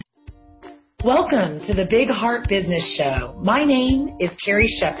Welcome to the Big Heart Business Show. My name is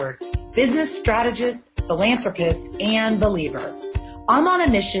Carrie Shepard, business strategist, philanthropist, and believer. I'm on a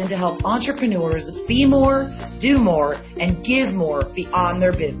mission to help entrepreneurs be more, do more, and give more beyond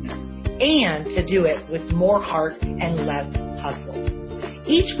their business, and to do it with more heart and less hustle.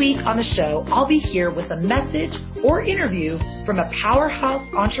 Each week on the show, I'll be here with a message or interview from a powerhouse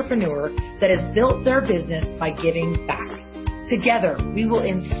entrepreneur that has built their business by giving back. Together, we will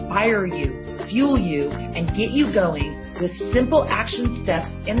inspire you, fuel you, and get you going with simple action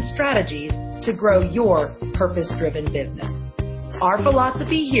steps and strategies to grow your purpose-driven business. Our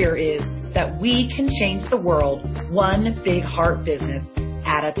philosophy here is that we can change the world one big heart business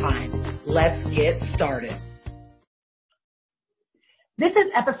at a time. Let's get started. This is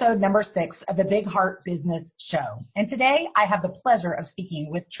episode number 6 of the Big Heart Business Show, and today I have the pleasure of speaking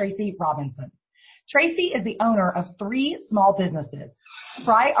with Tracy Robinson. Tracy is the owner of 3 small businesses,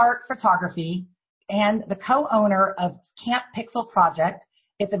 Spry Art Photography, and the co-owner of Camp Pixel Project.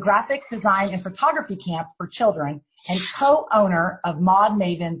 It's a graphic design and photography camp for children, and co-owner of Mod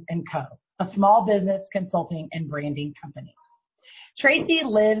Mavens & Co., a small business consulting and branding company. Tracy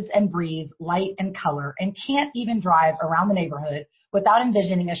lives and breathes light and color and can't even drive around the neighborhood without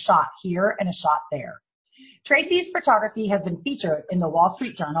envisioning a shot here and a shot there. Tracy's photography has been featured in the Wall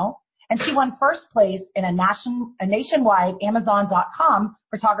Street Journal, and she won first place in a nationwide Amazon.com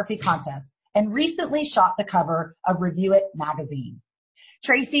photography contest and recently shot the cover of Review It magazine.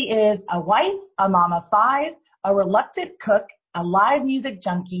 Tracy is a wife, a mom of 5, a reluctant cook, a live music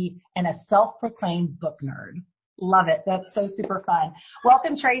junkie, and a self-proclaimed book nerd. Love it. That's so super fun.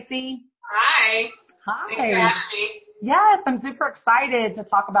 Welcome, Tracy. Hi. Hi. Thanks for having me. Yes, I'm super excited to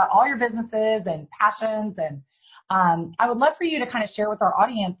talk about all your businesses and passions. And I would love for you to kind of share with our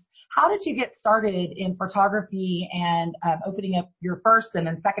audience, how did you get started in photography and opening up your first and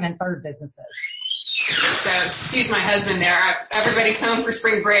then second and third businesses? So, excuse my husband there. Everybody's home for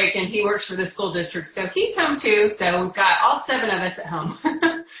spring break, and he works for the school district, so he's home too. So we've got all 7 of us at home.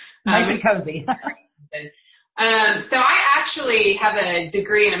 Nice and cozy. So I actually have a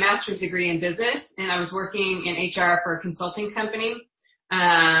degree, and a master's degree in business, and I was working in HR for a consulting company.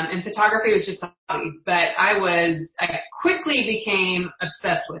 And photography was just a hobby, but I quickly became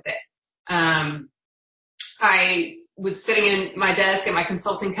obsessed with it. I was sitting in my desk at my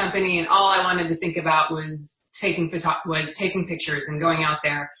consulting company, and all I wanted to think about was taking pictures and going out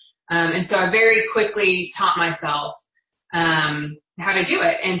there. And so I very quickly taught myself how to do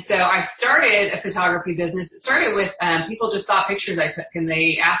it. And so I started a photography business. It started with people just saw pictures I took, and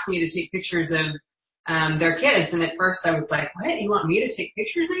they asked me to take pictures of their kids. And at first I was like, what? You want me to take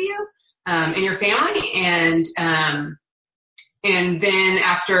pictures of you and your family? And then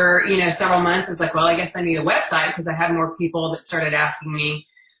after, several months, I was like, well, I guess I need a website, because I had more people that started asking me.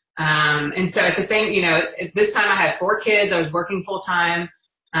 And so at the same, at this time I had 4 kids. I was working full time.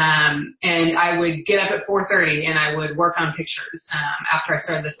 And I would get up at 4:30 and I would work on pictures, after I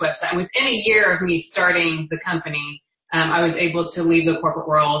started this website. And within a year of me starting the company, I was able to leave the corporate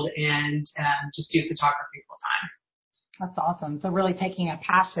world and, just do photography full time. That's awesome. So really taking a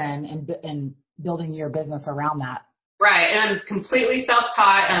passion and building your business around that. Right. And I'm completely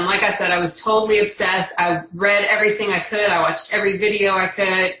self-taught. Like I said, I was totally obsessed. I read everything I could. I watched every video I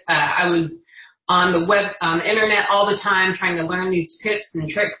could. I was on the web, on the internet all the time, trying to learn new tips and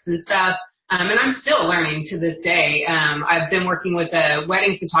tricks and stuff. And I'm still learning to this day. I've been working with a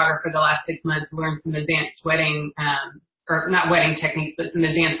wedding photographer the last 6 months to learn some advanced wedding, or not wedding techniques, but some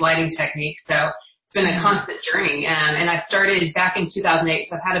advanced lighting techniques. So it's been a constant journey. And I started back in 2008.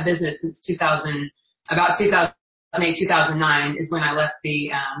 So I've had a business since 2008, 2009 is when I left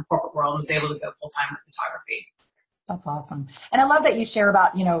the corporate world and was able to go full time with photography. That's awesome. And I love that you share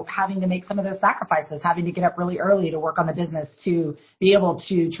about, having to make some of those sacrifices, having to get up really early to work on the business to be able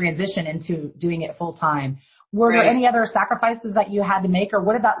to transition into doing it full time. Were there any other sacrifices that you had to make, or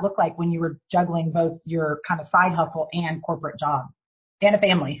what did that look like when you were juggling both your kind of side hustle and corporate job and a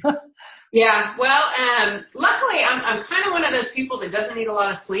family? Yeah, well, luckily I'm kind of one of those people that doesn't need a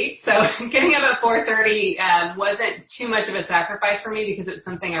lot of sleep. So getting up at 4:30 wasn't too much of a sacrifice for me, because it was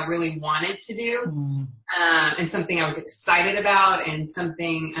something I really wanted to do, and something I was excited about, and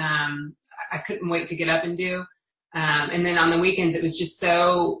something I couldn't wait to get up and do. And then on the weekends, it was just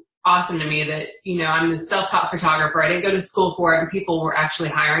so awesome to me that, I'm a self-taught photographer. I didn't go to school for it, and people were actually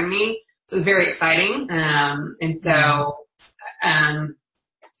hiring me. So it was very exciting. And so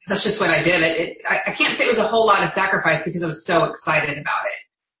that's just what I did. I can't say it was a whole lot of sacrifice, because I was so excited about it.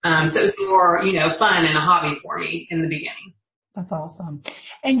 So it was more, fun and a hobby for me in the beginning. That's awesome.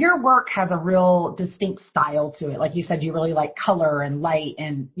 And your work has a real distinct style to it. Like you said, you really like color and light,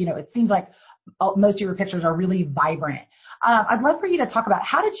 and, it seems like most of your pictures are really vibrant. I'd love for you to talk about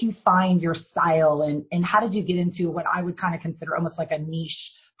how did you find your style, and how did you get into what I would kind of consider almost like a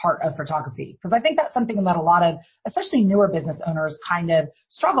niche part of photography? Because I think that's something that a lot of, especially newer business owners, kind of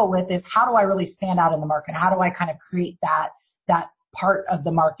struggle with, is how do I really stand out in the market? How do I kind of create that part of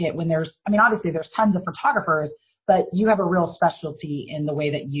the market when obviously there's tons of photographers, but you have a real specialty in the way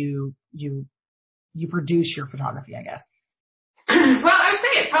that you produce your photography, I guess. Well, I would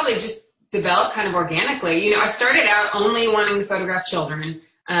say it probably just developed kind of organically. I started out only wanting to photograph children,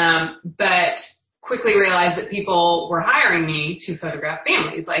 but quickly realized that people were hiring me to photograph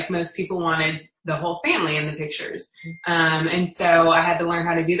families. Like most people wanted the whole family in the pictures. And so I had to learn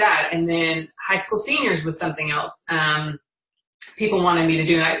how to do that. And then high school seniors was something else. People wanted me to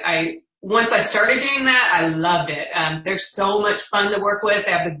do. Once I started doing that, I loved it. They're so much fun to work with.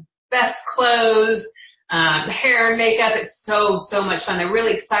 They have the best clothes, hair and makeup. It's so much fun. They're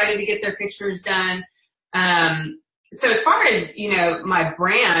really excited to get their pictures done. So as far as, my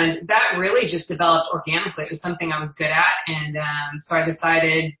brand, that really just developed organically. It was something I was good at. And so I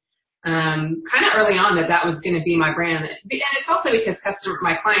decided kind of early on that was going to be my brand. And it's also because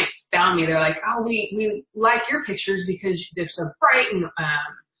my clients found me. They're like, oh, we like your pictures because they're so bright and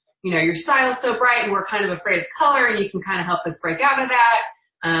your style's so bright, and we're kind of afraid of color, and you can kind of help us break out of that.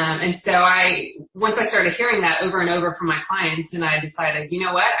 And so once I started hearing that over and over from my clients, and I decided, you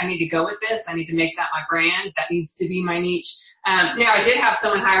know what, I need to go with this. I need to make that my brand. That needs to be my niche. Now, I did have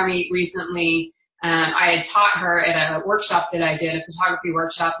someone hire me recently. I had taught her at a workshop that I did, a photography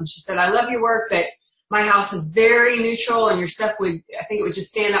workshop, and she said, I love your work, but my house is very neutral, and your stuff I think it would just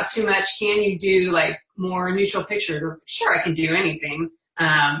stand out too much. Can you do like more neutral pictures? Or, sure, I can do anything.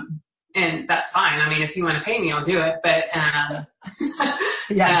 And that's fine. I mean, if you want to pay me, I'll do it. But,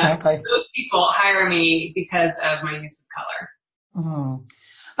 yeah, exactly. Those people hire me because of my use of color. Mm-hmm.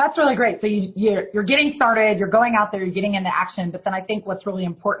 That's really great. So you're getting started, you're going out there, you're getting into action. But then I think what's really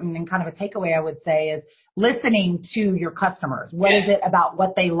important and kind of a takeaway I would say is listening to your customers. What is it about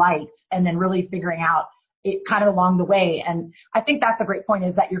what they liked, and then really figuring out it kind of along the way. And I think that's a great point,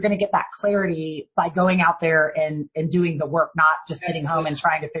 is that you're going to get that clarity by going out there and doing the work, not just sitting home and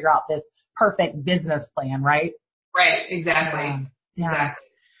trying to figure out this perfect business plan, right? Right. Exactly. Yeah. Exactly.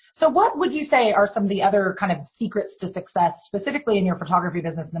 So what would you say are some of the other kind of secrets to success, specifically in your photography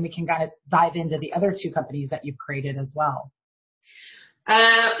business? And then we can kind of dive into the other two companies that you've created as well.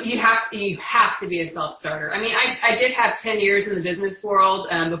 You have to be a self-starter. I mean, I did have 10 years in the business world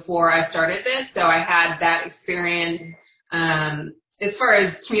before I started this, so I had that experience as far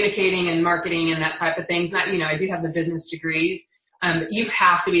as communicating and marketing and that type of things. I do have the business degrees. You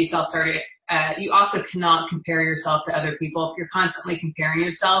have to be self-starter. You also cannot compare yourself to other people. If you're constantly comparing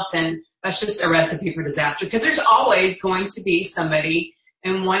yourself, then that's just a recipe for disaster, because there's always going to be somebody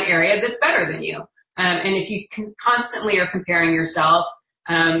in one area that's better than you. And if you constantly are comparing yourself,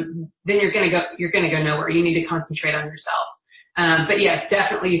 then you're going to go nowhere. You need to concentrate on yourself. But yes,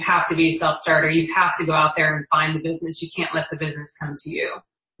 definitely you have to be a self-starter. You have to go out there and find the business. You can't let the business come to you.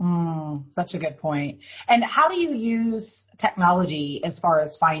 Such a good point. And how do you use technology as far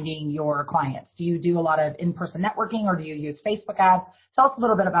as finding your clients? Do you do a lot of in-person networking, or do you use Facebook ads? Tell us a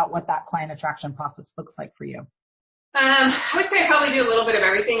little bit about what that client attraction process looks like for you. I would say I probably do a little bit of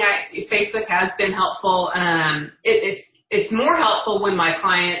everything. Facebook has been helpful. It's more helpful when my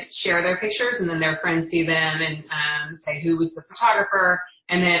clients share their pictures and then their friends see them and say who was the photographer,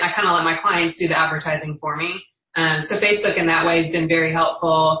 and then I kind of let my clients do the advertising for me. So Facebook in that way has been very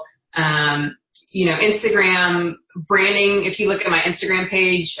helpful. Instagram branding, if you look at my Instagram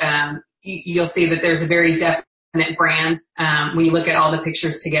page, you'll see that there's a very definite brand when you look at all the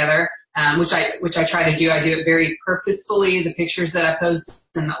pictures together. Which I try to do. I do it very purposefully. The pictures that I post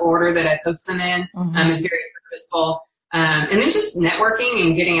and the order that I post them in is very purposeful. And then just networking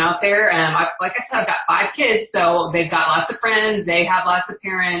and getting out there. Like I said, I've got 5 kids, so they've got lots of friends. They have lots of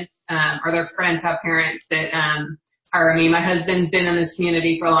parents, or their friends have parents that hire me. My husband's been in this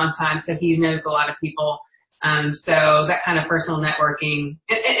community for a long time, so he knows a lot of people. So that kind of personal networking.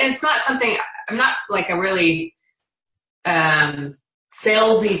 And it's not something, I'm not like a really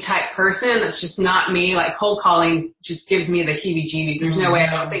salesy type person. That's just not me. Like cold calling just gives me the heebie-jeebies. There's no way I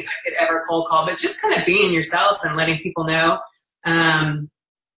don't think I could ever cold call, but just kind of being yourself and letting people know.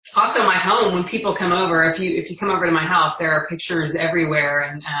 Also my home, when people come over, if you come over to my house, there are pictures everywhere.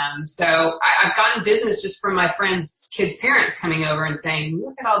 And so I've gotten business just from my friends kids' parents coming over and saying,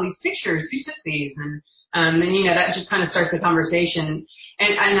 look at all these pictures, who took these? And then, that just kind of starts the conversation.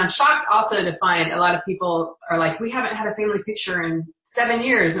 And I'm shocked also to find a lot of people are like, we haven't had a family picture in 7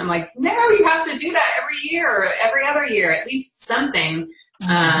 years. And I'm like, no, you have to do that every year or every other year, at least something.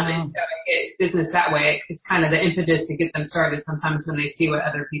 And so I get business that way. It's kind of the impetus to get them started sometimes when they see what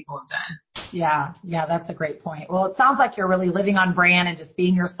other people have done. Yeah, that's a great point. Well, it sounds like you're really living on brand and just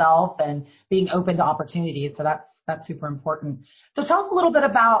being yourself and being open to opportunities. So that's super important. So tell us a little bit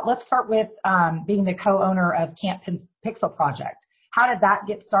about, let's start with being the co-owner of Camp Pixel Project. How did that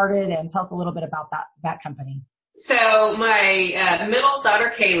get started? And tell us a little bit about that company. So my middle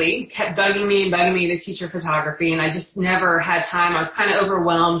daughter, Kaylee, kept bugging me to teach her photography, and I just never had time. I was kind of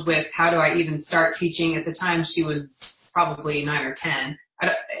overwhelmed with how do I even start teaching. At the time, she was probably 9 or 10.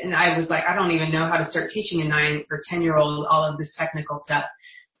 And I was like, I don't even know how to start teaching a 9 or 10-year-old all of this technical stuff.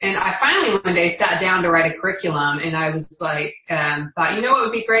 And I finally one day sat down to write a curriculum, and I was like, thought, what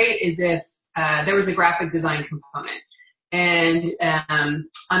would be great is if there was a graphic design component. And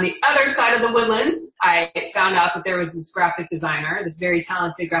on the other side of the woodlands, I found out that there was this graphic designer, this very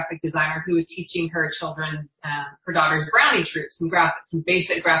talented graphic designer who was teaching her daughter's brownie troops some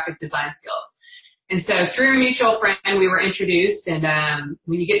basic graphic design skills. And so through a mutual friend, we were introduced. And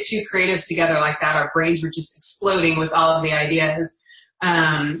when you get two creatives together like that, our brains were just exploding with all of the ideas.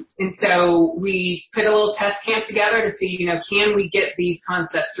 And so we put a little test camp together to see, can we get these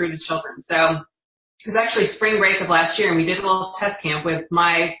concepts through to children? So it was actually spring break of last year, and we did a little test camp with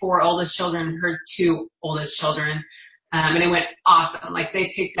my 4 oldest children and her 2 oldest children. And it went awesome. Like,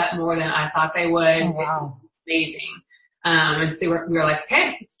 they picked up more than I thought they would. Oh, wow. It was amazing. And so we were like,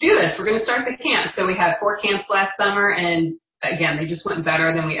 okay, let's do this. We're going to start the camp. So we had 4 camps last summer, and again, they just went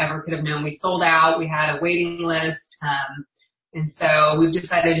better than we ever could have known. We sold out. We had a waiting list. And so we've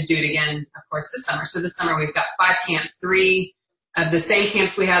decided to do it again, of course, this summer. So this summer we've got 5 camps, 3 of the same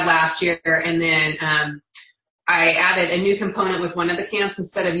camps we had last year. And then I added a new component with one of the camps.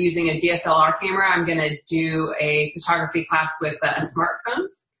 Instead of using a DSLR camera, I'm going to do a photography class with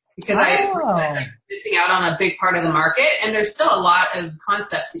smartphones, because I'm missing out on a big part of the market. And there's still a lot of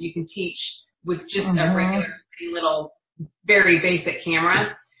concepts that you can teach with just a regular little, very basic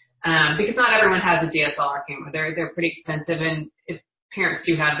camera. Because not everyone has a DSLR camera. They're pretty expensive, and if parents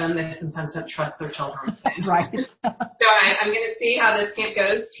do have them, they sometimes don't trust their children. Right. So I'm going to see how this camp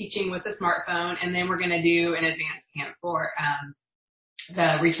goes, teaching with a smartphone, and then we're going to do an advanced camp for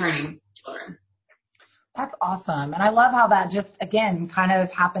the returning children. That's awesome. And I love how that just, again, kind of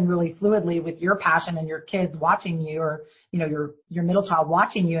happened really fluidly with your passion and your kids watching you, or, your middle child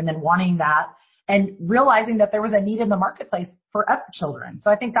watching you and then wanting that and realizing that there was a need in the marketplace for other children. So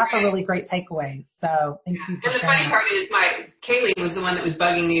I think that's a really great takeaway. So thank you for sharing. And the funny part is Kaylee was the one that was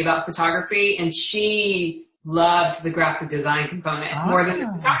bugging me about photography, and she loved the graphic design component more than the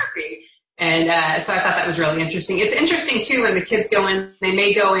photography. And so I thought that was really interesting. It's interesting, too, when the kids go in, they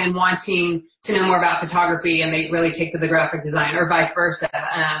may go in wanting to know more about photography, and they really take to the graphic design, or vice versa.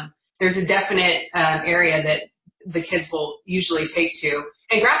 There's a definite area that the kids will usually take to.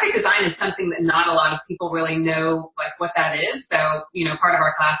 And graphic design is something that not a lot of people really know, like, what that is. So, part of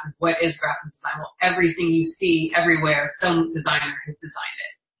our class is, what is graphic design? Well, everything you see everywhere, some designer has designed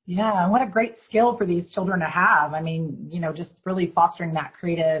it. Yeah, and what a great skill for these children to have. I mean, just really fostering that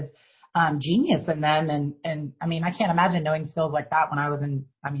creative genius in them. And I mean, I can't imagine knowing skills like that when I was in,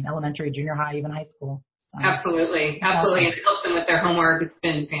 elementary, junior high, even high school. Absolutely. And it helps them with their homework. It's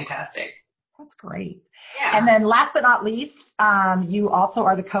been fantastic. That's great. Yeah. And then last but not least, you also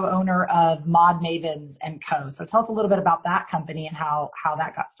are the co-owner of Mod Mavens & Co. So tell us a little bit about that company and how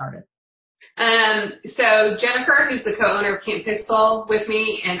that got started. So Jennifer, who's the co-owner of Camp Pixel with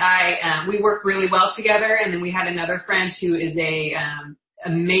me, and I, we work really well together. And then we had another friend who is a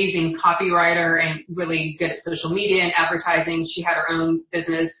amazing copywriter and really good at social media and advertising. She had her own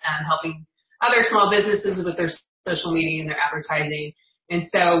business helping other small businesses with their social media and their advertising. And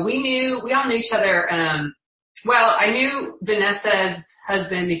so we all knew each other. Well, I knew Vanessa's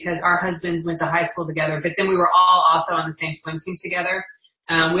husband because our husbands went to high school together, but then we were all also on the same swim team together.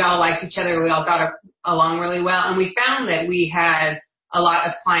 We all liked each other. We all got along really well. And we found that we had a lot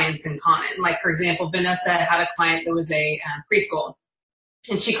of clients in common. Like, for example, Vanessa had a client that was a preschool.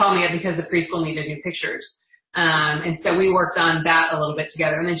 And she called me up because the preschool needed new pictures. And so we worked on that a little bit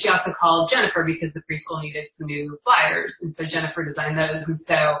together. And then she also called Jennifer because the preschool needed some new flyers. And so Jennifer designed those. And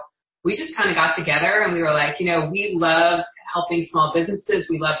so we just kind of got together and we were like, we love helping small businesses.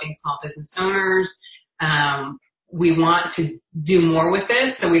 We love being small business owners. We want to do more with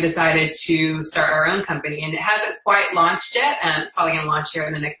this. So we decided to start our own company. And it hasn't quite launched yet. It's probably going to launch here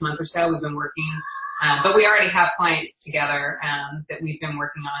in the next month or so. We've been working But we already have clients together that we've been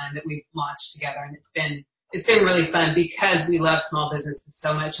working on and that we've launched together, and it's been really fun because we love small businesses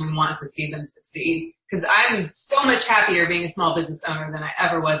so much and we want to see them succeed. Because I'm so much happier being a small business owner than I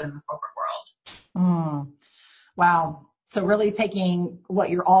ever was in the corporate world. Wow. So really taking what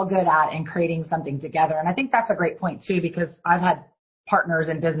you're all good at and creating something together. And I think that's a great point too, because I've had partners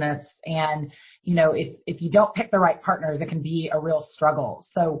in business and, if you don't pick the right partners, it can be a real struggle.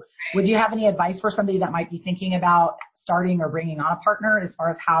 So would you have any advice for somebody that might be thinking about starting or bringing on a partner as far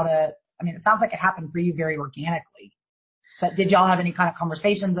as it sounds like it happened for you very organically, but did y'all have any kind of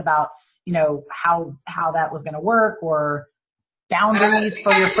conversations about, how that was going to work or boundaries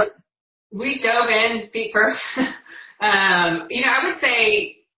for your We dove in feet first. I would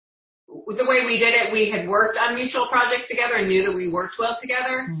say the way we did it, we had worked on mutual projects together and knew that we worked well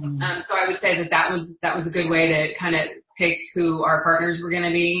together. So I would say that was a good way to kind of pick who our partners were going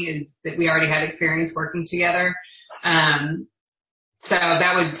to be, is that we already had experience working together. So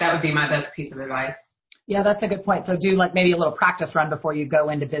that would be my best piece of advice. Yeah, that's a good point. So do like maybe a little practice run before you go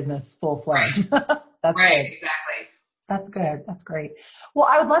into business full-fledged. That's right, good. exactly. That's good. That's great. Well,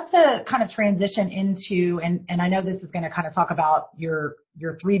 I would love to kind of transition into, and I know this is going to kind of talk about your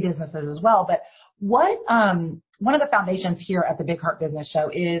three businesses as well, but what, one of the foundations here at the Big Heart Business Show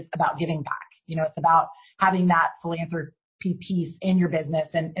is about giving back. It's about having that philanthropy piece in your business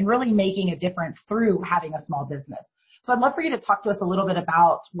and really making a difference through having a small business. So I'd love for you to talk to us a little bit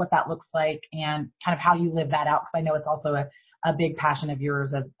about what that looks like and kind of how you live that out, because I know it's also a big passion of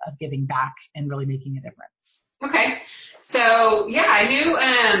yours of giving back and really making a difference. Okay. So yeah, I knew,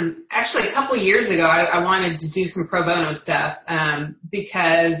 actually a couple of years ago, I wanted to do some pro bono stuff,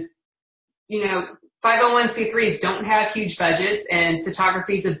 because, 501c3s don't have huge budgets, and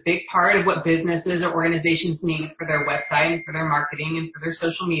photography is a big part of what businesses or organizations need for their website and for their marketing and for their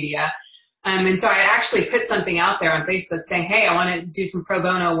social media. And so I actually put something out there on Facebook saying, hey, I want to do some pro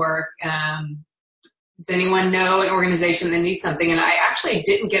bono work. Does anyone know an organization that needs something? And I actually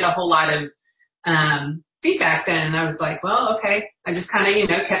didn't get a whole lot of, feedback then. And I was like, well, okay. I just kind of,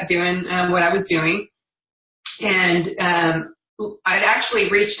 kept doing what I was doing. And I'd actually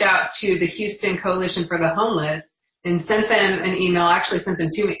reached out to the Houston Coalition for the Homeless and sent them an email. Actually sent them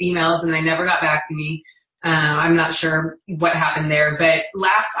 2 emails and they never got back to me. I'm not sure what happened there, but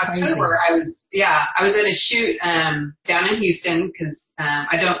last October I was at a shoot down in Houston because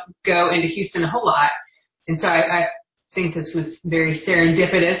I don't go into Houston a whole lot. And so I think this was very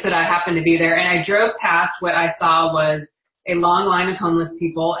serendipitous that I happened to be there, and I drove past what I saw was a long line of homeless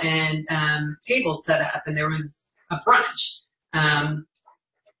people and tables set up, and there was a brunch.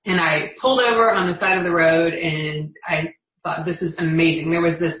 And I pulled over on the side of the road, and I thought, this is amazing. There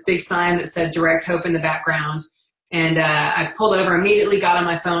was this big sign that said Direct Hope in the background, and I pulled over, immediately got on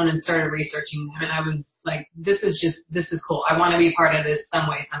my phone and started researching them, and I was like, this is cool. I want to be part of this some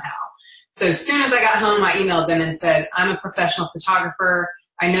way, somehow. So as soon as I got home, I emailed them and said, I'm a professional photographer.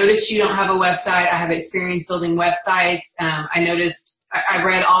 I noticed you don't have a website. I have experience building websites. I noticed, I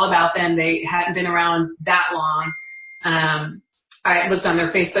read all about them. They hadn't been around that long. I looked on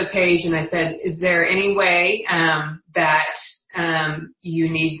their Facebook page and I said, is there any way that you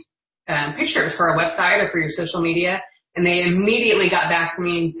need pictures for a website or for your social media? And they immediately got back to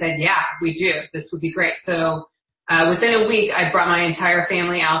me and said, yeah, we do. This would be great. So within a week, I brought my entire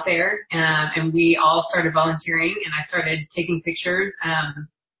family out there, and we all started volunteering, and I started taking pictures.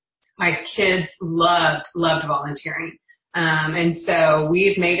 My kids loved volunteering. And so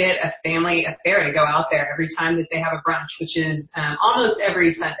we've made it a family affair to go out there every time that they have a brunch, which is almost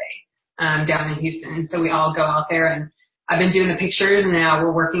every Sunday down in Houston. And so we all go out there, and I've been doing the pictures, and now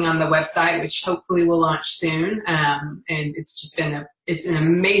we're working on the website, which hopefully will launch soon. And it's just been it's an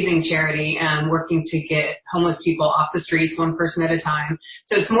amazing charity, working to get homeless people off the streets, one person at a time.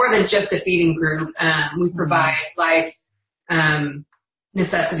 So it's more than just a feeding group. We provide life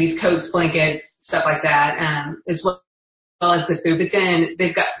necessities, coats, blankets, stuff like that, as well as the food. But then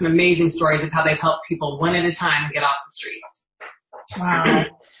they've got some amazing stories of how they've helped people one at a time get off the streets. Wow.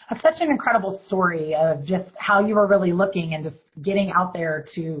 That's such an incredible story of just how you were really looking and just getting out there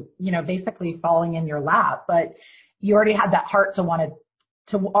to, basically falling in your lap. But you already had that heart to want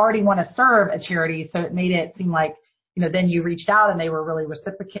to serve a charity. So it made it seem like, then you reached out and they were really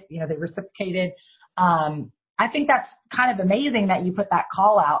reciprocated. I think that's kind of amazing that you put that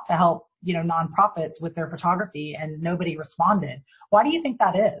call out to help, nonprofits with their photography and nobody responded. Why do you think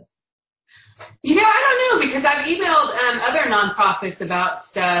that is? I don't know, because I've emailed other nonprofits about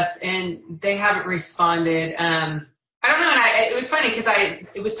stuff and they haven't responded. I don't know, and it was funny because I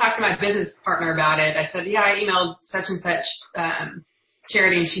was talking to my business partner about it. I said, I emailed such and such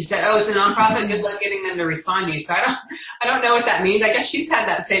charity, and she said, "Oh, it's a nonprofit. Good luck getting them to respond to you." So I don't know what that means. I guess she's had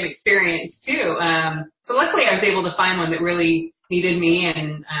that same experience too. So luckily, I was able to find one that really needed me,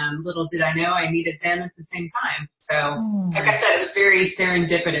 and little did I know I needed them at the same time. So, like I said, it was very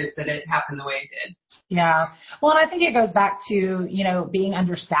serendipitous that it happened the way it did. Yeah. Well, and I think it goes back to, being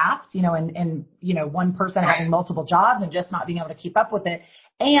understaffed, and one person having multiple jobs and just not being able to keep up with it.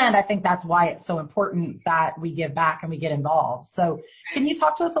 And I think that's why it's so important that we give back and we get involved. So can you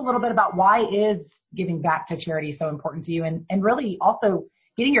talk to us a little bit about why is giving back to charity so important to you, and really also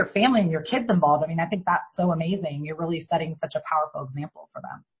getting your family and your kids involved? I mean, I think that's so amazing. You're really setting such a powerful example for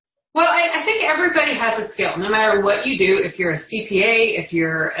them. Well, I think everybody has a skill, no matter what you do. If you're a CPA, if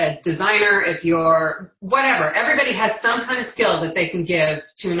you're a designer, if you're whatever, everybody has some kind of skill that they can give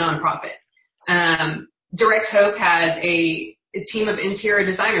to a nonprofit. Direct Hope has a team of interior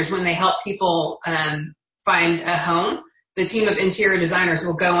designers. When they help people find a home, the team of interior designers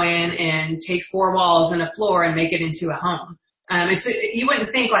will go in and take 4 walls and a floor and make it into a home. You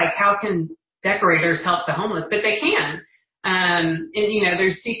wouldn't think, like, how can decorators help the homeless? But they can. And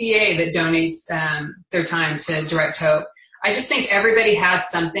there's CPA that donates their time to Direct Hope. I just think everybody has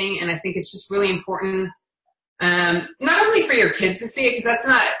something, and I think it's just really important, not only for your kids to see it, because that's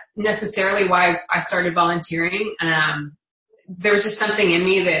not necessarily why I started volunteering. There was just something in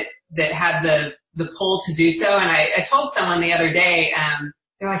me that had the pull to do so. And I told someone the other day,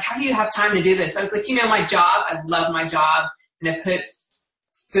 they're like, "How do you have time to do this?" I was like, my job, I love my job, and it puts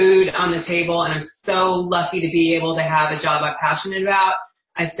food on the table, and I'm so lucky to be able to have a job I'm passionate about.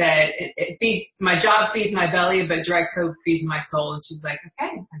 I said, my job feeds my belly, but Direct Hope feeds my soul. And she's like,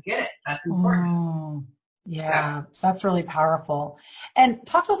 "Okay, I get it. That's important." Yeah, that's really powerful. And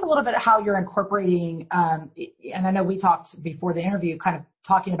talk to us a little bit how you're incorporating, and I know we talked before the interview, kind of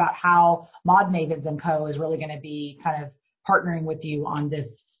talking about how Mod Mavens & Co. is really going to be kind of partnering with you on this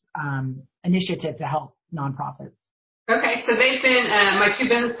initiative to help nonprofits. Okay, so they've been, my 2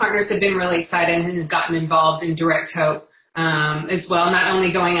 business partners have been really excited and have gotten involved in Direct Hope as well, not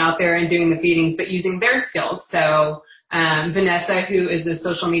only going out there and doing the feedings, but using their skills. So Vanessa, who is a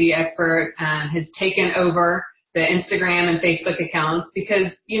social media expert, has taken over the Instagram and Facebook accounts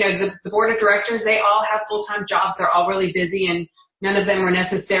because, the board of directors, they all have full-time jobs. They're all really busy, and none of them were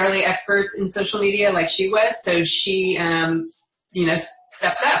necessarily experts in social media like she was. So she,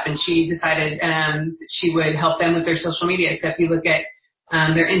 stepped up, and she decided she would help them with their social media. So if you look at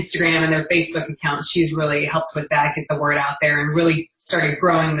their Instagram and their Facebook accounts, she's really helped with that, get the word out there, and really started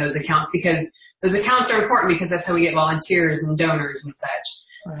growing those accounts, because those accounts are important, because that's how we get volunteers and donors and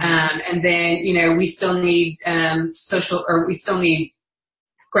such. Right. And then, we still need we still need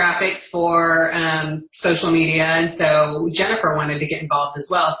graphics for social media, and so Jennifer wanted to get involved as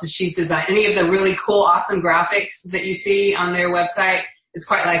well. So she's designed any of the really cool, awesome graphics that you see on their website. It's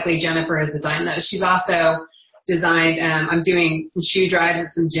quite likely Jennifer has designed those. She's also designed, I'm doing some shoe drives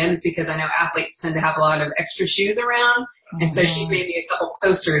at some gyms, because I know athletes tend to have a lot of extra shoes around. And so she's made me a couple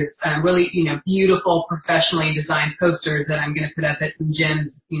posters, really, beautiful, professionally designed posters that I'm going to put up at some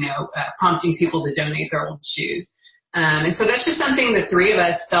gyms, prompting people to donate their old shoes. And so that's just something the 3 of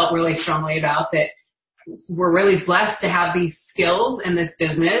us felt really strongly about, that we're really blessed to have these skills in this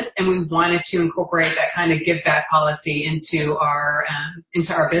business, and we wanted to incorporate that kind of give back policy into our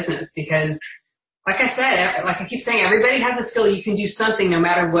business, because like I said, like I keep saying, everybody has a skill. You can do something. No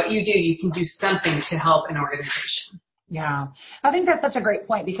matter what you do, you can do something to help an organization. Yeah. I think that's such a great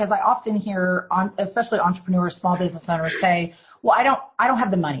point, because I often hear, especially entrepreneurs, small business owners say, "Well, I don't have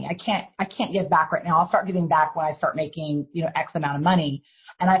the money. I can't give back right now. I'll start giving back when I start making, X amount of money."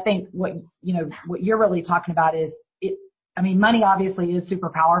 And I think what you're really talking about is money obviously is super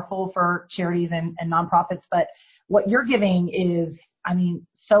powerful for charities and nonprofits, but what you're giving is,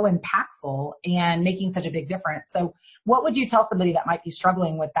 so impactful and making such a big difference. So what would you tell somebody that might be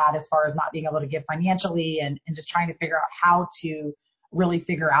struggling with that, as far as not being able to give financially and just trying to figure out how to really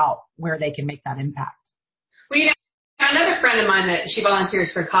figure out where they can make that impact? Well, another friend of mine that she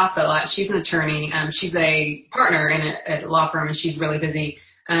volunteers for CASA a lot, she's an attorney. She's a partner in a law firm, and she's really busy.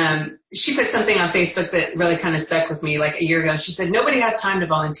 She put something on Facebook that really kind of stuck with me like a year ago. She said, "Nobody has time to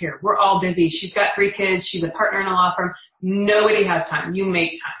volunteer. We're all busy." She's got 3 kids. She's a partner in a law firm. Nobody has time. You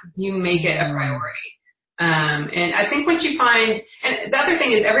make time. You make it a priority. And I think once you find, and the other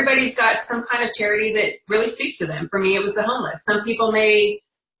thing is, everybody's got some kind of charity that really speaks to them. For me, it was the homeless. Some people may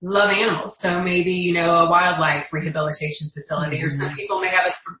love animals, so maybe, a wildlife rehabilitation facility, or some people may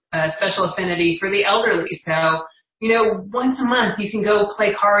have a special affinity for the elderly. So, once a month you can go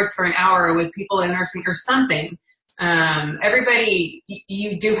play cards for an hour with people in nursing or something. Everybody,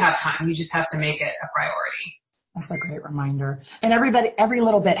 you do have time. You just have to make it a priority. That's a great reminder. And every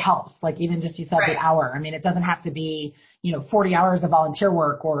little bit helps. Like even just you said Right. the hour. I mean, it doesn't have to be, 40 hours of volunteer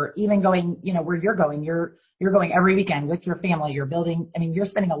work or even going, where you're going. You're going every weekend with your family. You're building, you're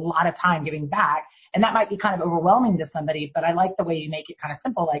spending a lot of time giving back. And that might be kind of overwhelming to somebody, but I like the way you make it kind of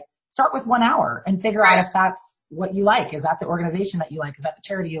simple. Like start with 1 hour and figure out if that's what you like. Is that the organization that you like? Is that the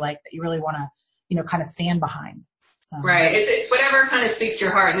charity you like that you really want to, kind of stand behind? So. Right. It's whatever kind of speaks to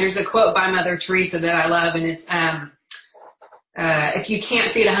your heart. And there's a quote by Mother Teresa that I love, and it's, if you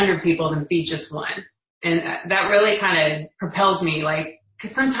can't feed 100 people, then feed just one. And that really kind of propels me, like,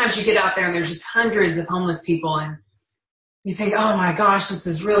 because sometimes you get out there and there's just hundreds of homeless people, and you think, oh my gosh, this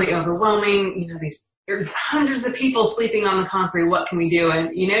is really overwhelming. There's hundreds of people sleeping on the concrete. What can we do? And,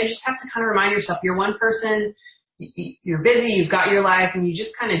 you just have to kind of remind yourself, you're one person, you're busy, you've got your life, and you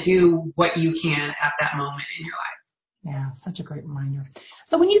just kind of do what you can at that moment in your life. Yeah, such a great reminder.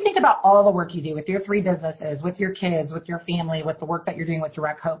 So when you think about all the work you do with your 3 businesses, with your kids, with your family, with the work that you're doing with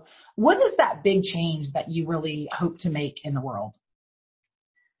Direct Hope, what is that big change that you really hope to make in the world?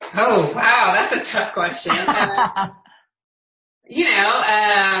 Oh, wow, that's a tough question. I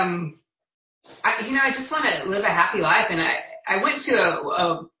just want to live a happy life. And I went to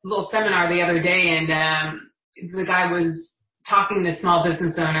a little seminar the other day, and the guy was talking to small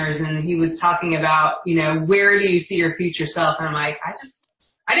business owners, and he was talking about, where do you see your future self? And I'm like,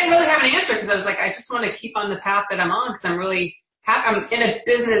 I didn't really have an answer, because I was like, I just want to keep on the path that I'm on, because I'm really I'm in a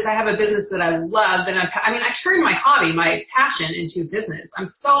business. I have a business that I love, and I turned my hobby, my passion, into business. I'm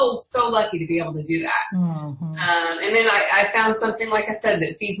so lucky to be able to do that. Mm-hmm. And then I found something, like I said,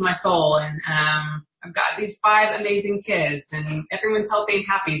 that feeds my soul, and I've got these 5 amazing kids, and everyone's healthy and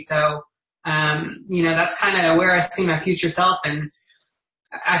happy. So, that's kind of where I see my future self, and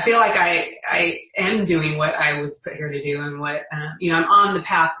I feel like I am doing what I was put here to do, and what, I'm on the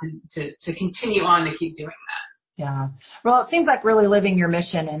path to continue on to keep doing that. Yeah. Well, it seems like really living your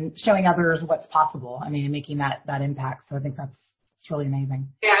mission and showing others what's possible. And making that impact. So I think it's really amazing.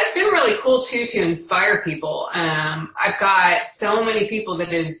 Yeah, it's been really cool too to inspire people. I've got so many people that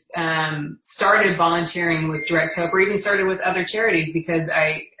have started volunteering with Direct Hope, or even started with other charities, because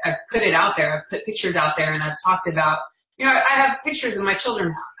I've put it out there. I've put pictures out there, and I've talked about, I have pictures of my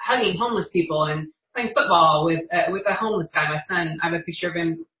children hugging homeless people and playing football with a homeless guy. My son, I have a picture of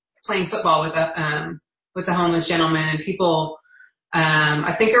him playing football with a homeless gentleman, and people,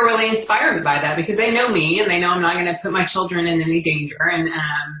 I think, are really inspired by that, because they know me and they know I'm not going to put my children in any danger.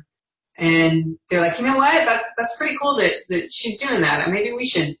 And they're like, you know what? That's pretty cool that she's doing that. And maybe we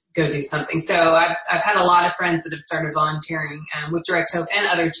should go do something. So I've had a lot of friends that have started volunteering with Direct Hope and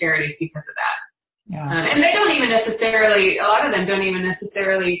other charities because of that. Yeah. And they don't even necessarily, a lot of them don't even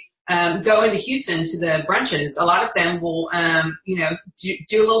necessarily go into Houston to the brunches. A lot of them will,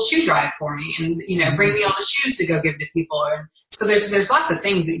 do a little shoe drive for me, and, bring me all the shoes to go give to people. So there's lots of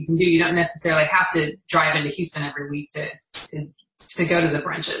things that you can do. You don't necessarily have to drive into Houston every week to go to the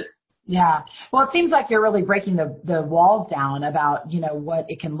brunches. Yeah. Well, it seems like you're really breaking the walls down about, what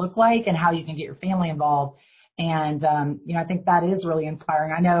it can look like and how you can get your family involved. And, I think that is really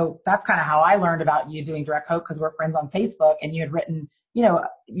inspiring. I know that's kind of how I learned about you doing Direct Hope, because we're friends on Facebook, and you had written,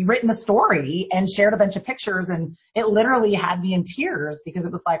 you've written a story and shared a bunch of pictures, and it literally had me in tears, because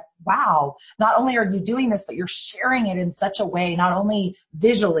it was like, wow, not only are you doing this, but you're sharing it in such a way, not only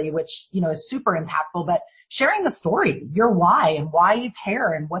visually, which, is super impactful, but sharing the story, your why and why you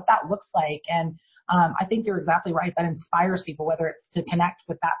care and what that looks like. And I think you're exactly right. That inspires people, whether it's to connect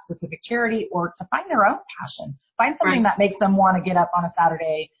with that specific charity or to find their own passion, find something that makes them want to get up on a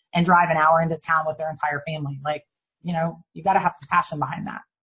Saturday and drive an hour into town with their entire family. Like, you got to have some passion behind that.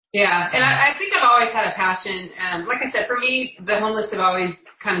 Yeah. And I think I've always had a passion. Like I said, for me, the homeless have always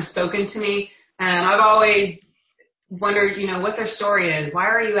kind of spoken to me. I've always wondered, what their story is. Why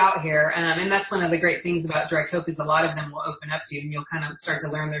are you out here? And that's one of the great things about Direct Hope, is a lot of them will open up to you, and you'll kind of start to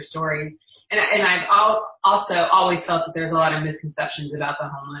learn their stories. And I've also always felt that there's a lot of misconceptions about the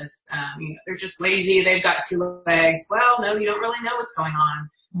homeless. They're just lazy. They've got 2 legs. Well, no, you don't really know what's going on.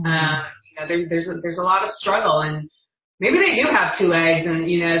 Mm-hmm. There's a lot of struggle, and maybe they do have 2 legs, and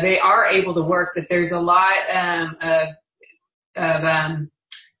they are able to work. But there's a lot of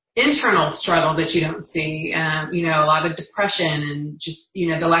internal struggle that you don't see. A lot of depression, and just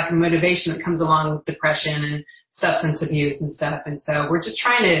the lack of motivation that comes along with depression and substance abuse and stuff. And so we're just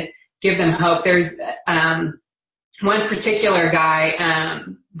trying to give them hope. There's one particular guy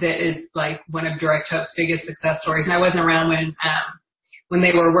that is like one of Direct Hope's biggest success stories, and I wasn't around when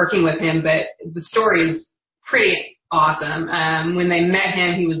they were working with him, but the story is pretty awesome. When they met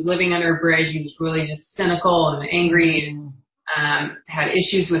him, he was living under a bridge. He was really just cynical and angry, and had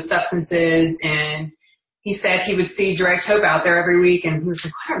issues with substances, and he said he would see Direct Hope out there every week, and he was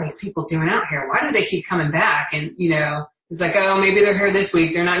like, what are these people doing out here? Why do they keep coming back? And, he's like, oh, maybe they're here this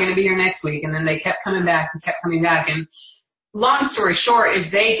week. They're not going to be here next week. And then they kept coming back and kept coming back. And long story short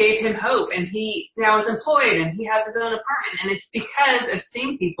is they gave him hope, and he now is employed, and he has his own apartment. And it's because of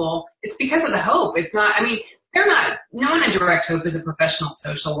seeing people. It's because of the hope. It's not, no one in Direct Hope is a professional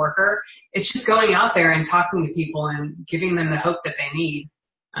social worker. It's just going out there and talking to people and giving them the hope that they need.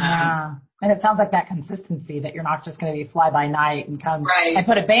 Yeah. And it sounds like that consistency, that you're not just going to be fly by night and come right. and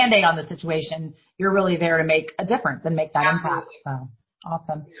put a Band-Aid on the situation. You're really there to make a difference and make that impact. So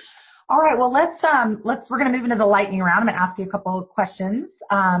awesome. All right. Well, we're going to move into the lightning round. I'm going to ask you a couple of questions.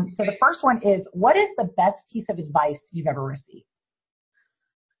 So the first one is, what is the best piece of advice you've ever received?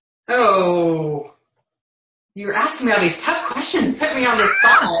 Oh, you're asking me all these tough questions. Put me on the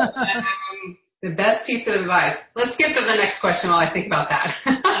spot. The best piece of advice. Let's skip to the next question while I think about that.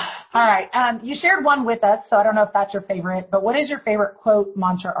 All right. You shared one with us, so I don't know if that's your favorite, but what is your favorite quote,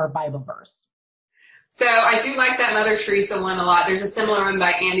 mantra, or Bible verse? So I do like that Mother Teresa one a lot. There's a similar one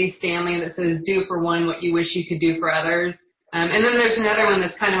by Andy Stanley that says, do for one what you wish you could do for others. And then there's another one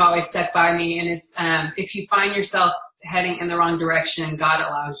that's kind of always stuck by me, and it's, if you find yourself heading in the wrong direction, God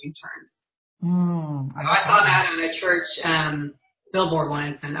allows U-turns. I saw that on a church billboard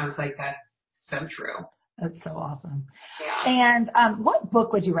once, and I was like, that's so true. That's so awesome. Yeah. And what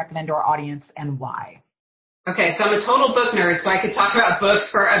book would you recommend to our audience, and why? Okay, so I'm a total book nerd, so I could talk about books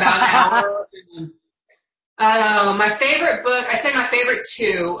for about an hour. My favorite book, I'd say my favorite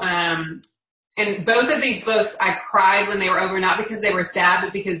two, and both of these books I cried when they were over, not because they were sad,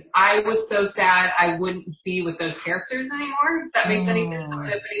 but because I was so sad I wouldn't be with those characters anymore, if that makes any sense. I don't know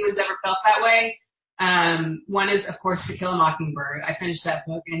if anyone's ever felt that way. One is, of course, To Kill a Mockingbird. I finished that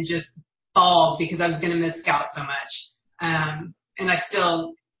book and just bawled because I was going to miss Scout so much. And I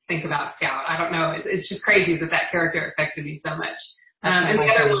still think about Scout. I don't know. It's just crazy that character affected me so much. And the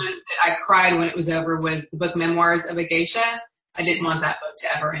other one that I cried when it was over was the book Memoirs of a Geisha. I didn't want that book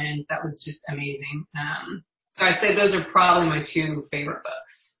to ever end. That was just amazing. So I'd say those are probably my two favorite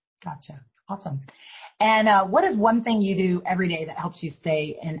books. Gotcha. Awesome. And what is one thing you do every day that helps you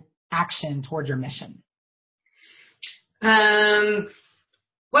stay in action towards your mission? Well,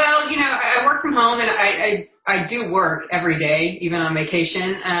 I work from home, and I do work every day, even on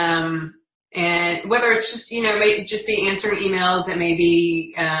vacation. And whether it's just, maybe just be answering emails, it may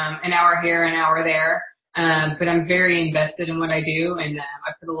be an hour here, an hour there. But I'm very invested in what I do, and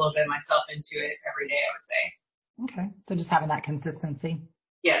I put a little bit of myself into it every day, I would say. Okay. So just having that consistency.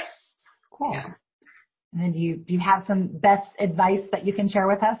 Yes. Cool. Yeah. And then do you have some best advice that you can share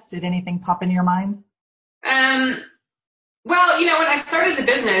with us? Did anything pop into your mind? Well, when I started the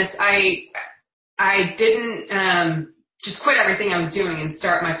business, I didn't just quit everything I was doing and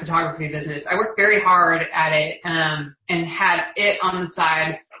start my photography business. I worked very hard at it and had it on the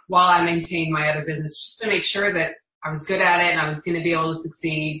side while I maintained my other business, just to make sure that I was good at it and I was going to be able to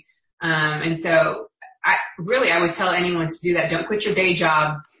succeed. And so I would tell anyone to do that. Don't quit your day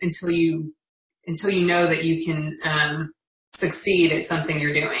job until you know that you can succeed at something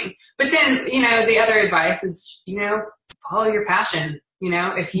you're doing. But then, the other advice is, follow your passion.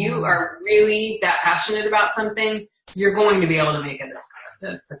 If you are really that passionate about something, you're going to be able to make it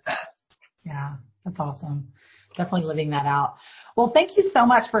a success. Yeah, that's awesome. Definitely living that out. Well, thank you so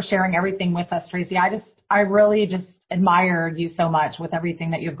much for sharing everything with us, Tracy. I really just admire you so much with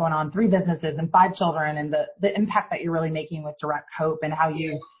everything that you have going on, 3 businesses and 5 children, and the impact that you're really making with Direct Hope, and how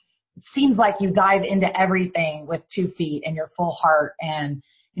it seems like you dive into everything with 2 feet and your full heart. And,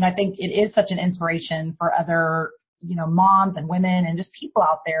 I think it is such an inspiration for other, moms and women and just people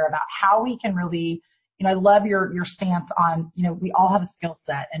out there about how we can really, I love your stance on, we all have a skill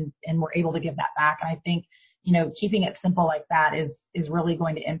set and we're able to give that back. And I think, keeping it simple like that is really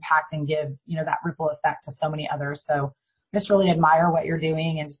going to impact and give, that ripple effect to so many others. So just really admire what you're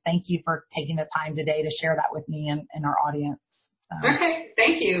doing, and just thank you for taking the time today to share that with me and our audience. So. Okay.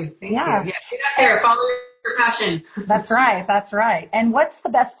 Thank you. Thank you. Yeah. Get out there. Follow your passion. That's right. That's right. And what's the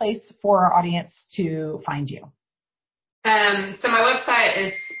best place for our audience to find you? So my website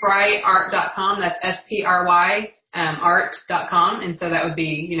is spryart.com. That's SPRY, art.com. And so that would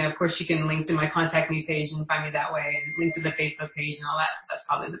be, of course you can link to my contact me page and find me that way, and link to the Facebook page and all that. So that's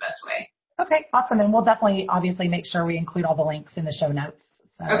probably the best way. Okay. Awesome. And we'll definitely obviously make sure we include all the links in the show notes.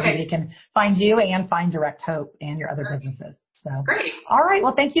 So okay. You can find you and find Direct Hope and your other businesses. So great. All right.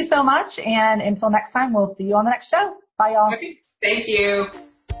 Well, thank you so much. And until next time, we'll see you on the next show. Bye, y'all. Okay. Thank you.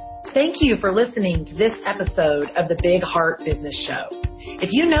 Thank you for listening to this episode of the Big Heart Business Show.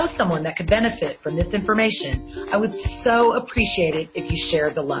 If you know someone that could benefit from this information, I would so appreciate it if you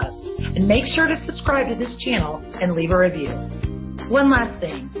shared the love. And make sure to subscribe to this channel and leave a review. One last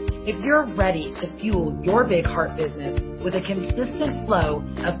thing. If you're ready to fuel your big heart business with a consistent flow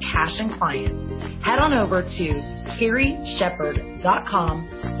of cash and clients, head on over to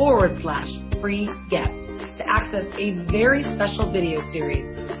carrieshepard.com/free gift to access a very special video series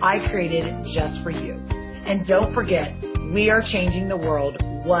I created just for you. And don't forget, we are changing the world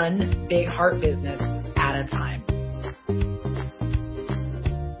one big heart business at a time.